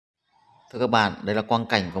Thưa các bạn, đây là quang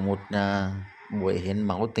cảnh của một buổi hiến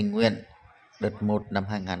máu tình nguyện đợt 1 năm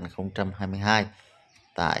 2022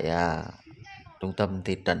 tại trung tâm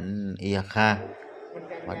thị trấn Ia Grai.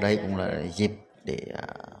 Và đây cũng là dịp để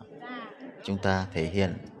chúng ta thể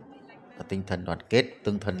hiện tinh thần đoàn kết,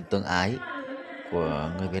 tương thân tương ái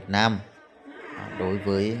của người Việt Nam đối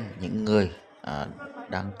với những người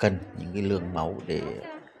đang cần những cái lượng máu để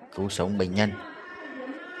cứu sống bệnh nhân.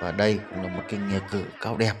 Và đây cũng là một cái nghĩa cử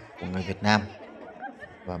cao đẹp của người Việt Nam,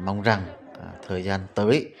 và mong rằng thời gian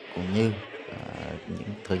tới cũng như những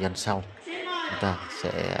thời gian sau chúng ta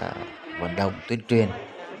sẽ vận động tuyên truyền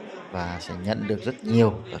và sẽ nhận được rất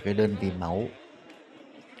nhiều các cái đơn vị máu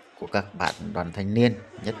của các bạn đoàn thanh niên,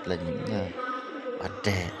 nhất là những bạn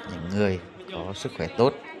trẻ, những người có sức khỏe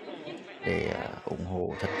tốt, để ủng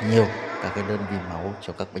hộ thật nhiều các cái đơn vị máu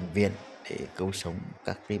cho các bệnh viện để cứu sống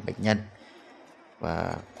các cái bệnh nhân.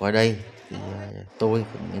 Và qua đây thì tôi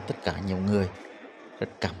cũng như tất cả nhiều người rất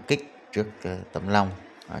cảm kích trước tấm lòng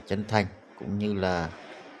chân thành cũng như là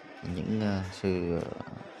những sự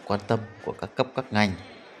quan tâm của các cấp các ngành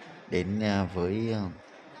đến với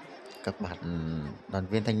các bạn đoàn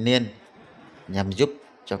viên thanh niên, nhằm giúp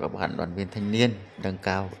cho các bạn đoàn viên thanh niên nâng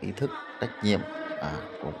cao ý thức trách nhiệm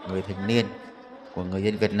của người thanh niên, của người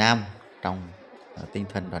dân Việt Nam trong tinh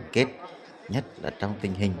thần đoàn kết, nhất là trong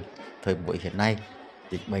tình hình thời buổi hiện nay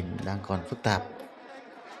dịch bệnh đang còn phức tạp.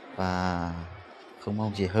 Và không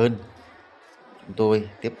mong gì hơn, chúng tôi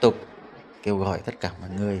tiếp tục kêu gọi tất cả mọi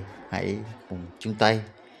người hãy cùng chung tay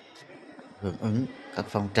hưởng ứng các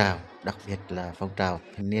phong trào, đặc biệt là phong trào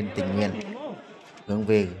thanh niên tình nguyện hướng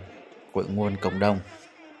về cội nguồn cộng đồng,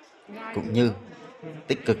 cũng như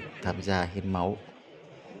tích cực tham gia hiến máu.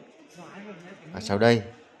 Và sau đây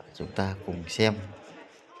chúng ta cùng xem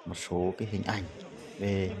một số cái hình ảnh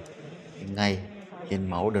về ngày hiến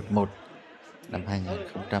máu đợt 1 năm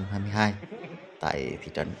 2022 tại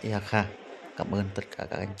thị trấn Ia Grai. Cảm ơn tất cả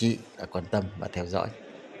các anh chị đã quan tâm và theo dõi.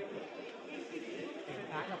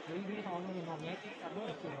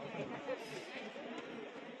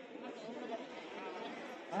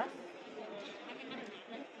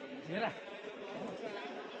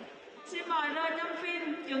 Xin mời lên nhân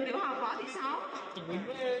viên trường tiểu học Võ Thị Sáu.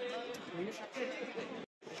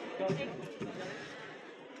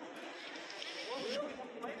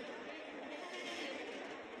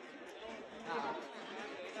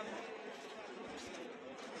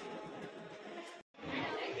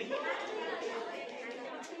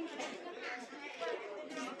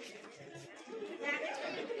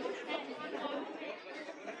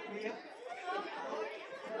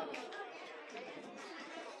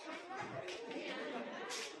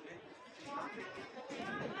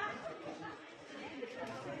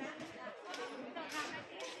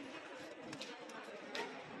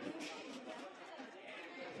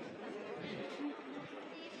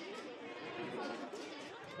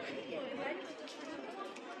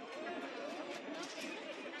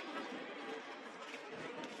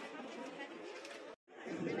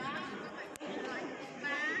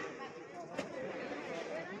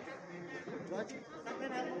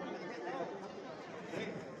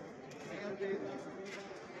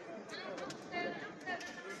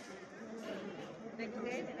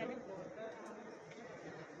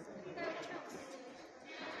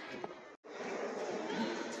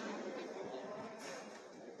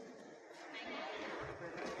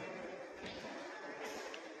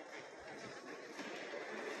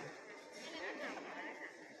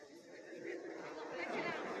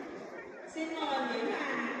 Xin mời những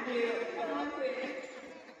hàng nhiều con huyện.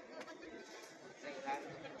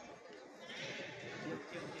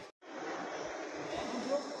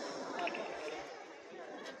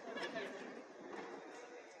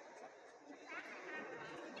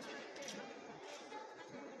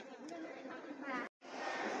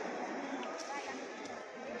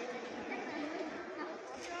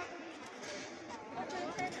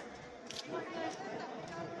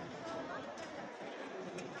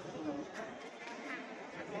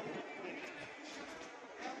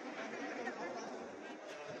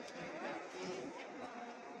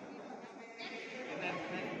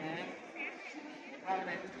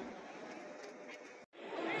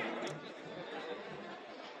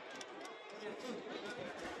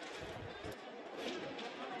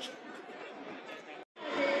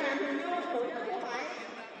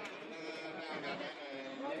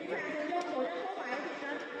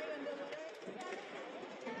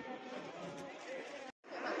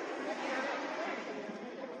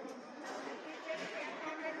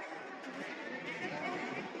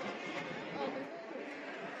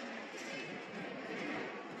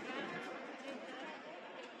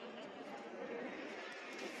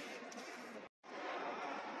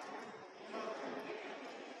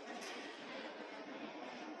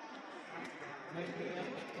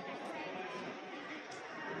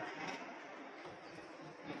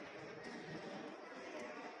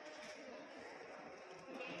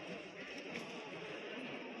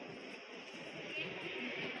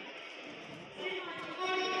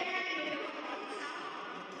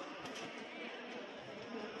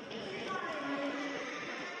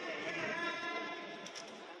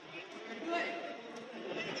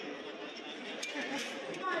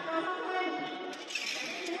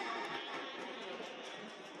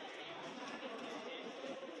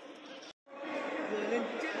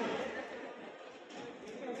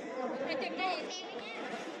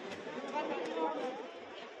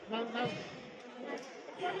 Vâng, vâng.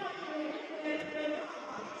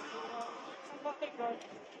 Không có kịch rồi.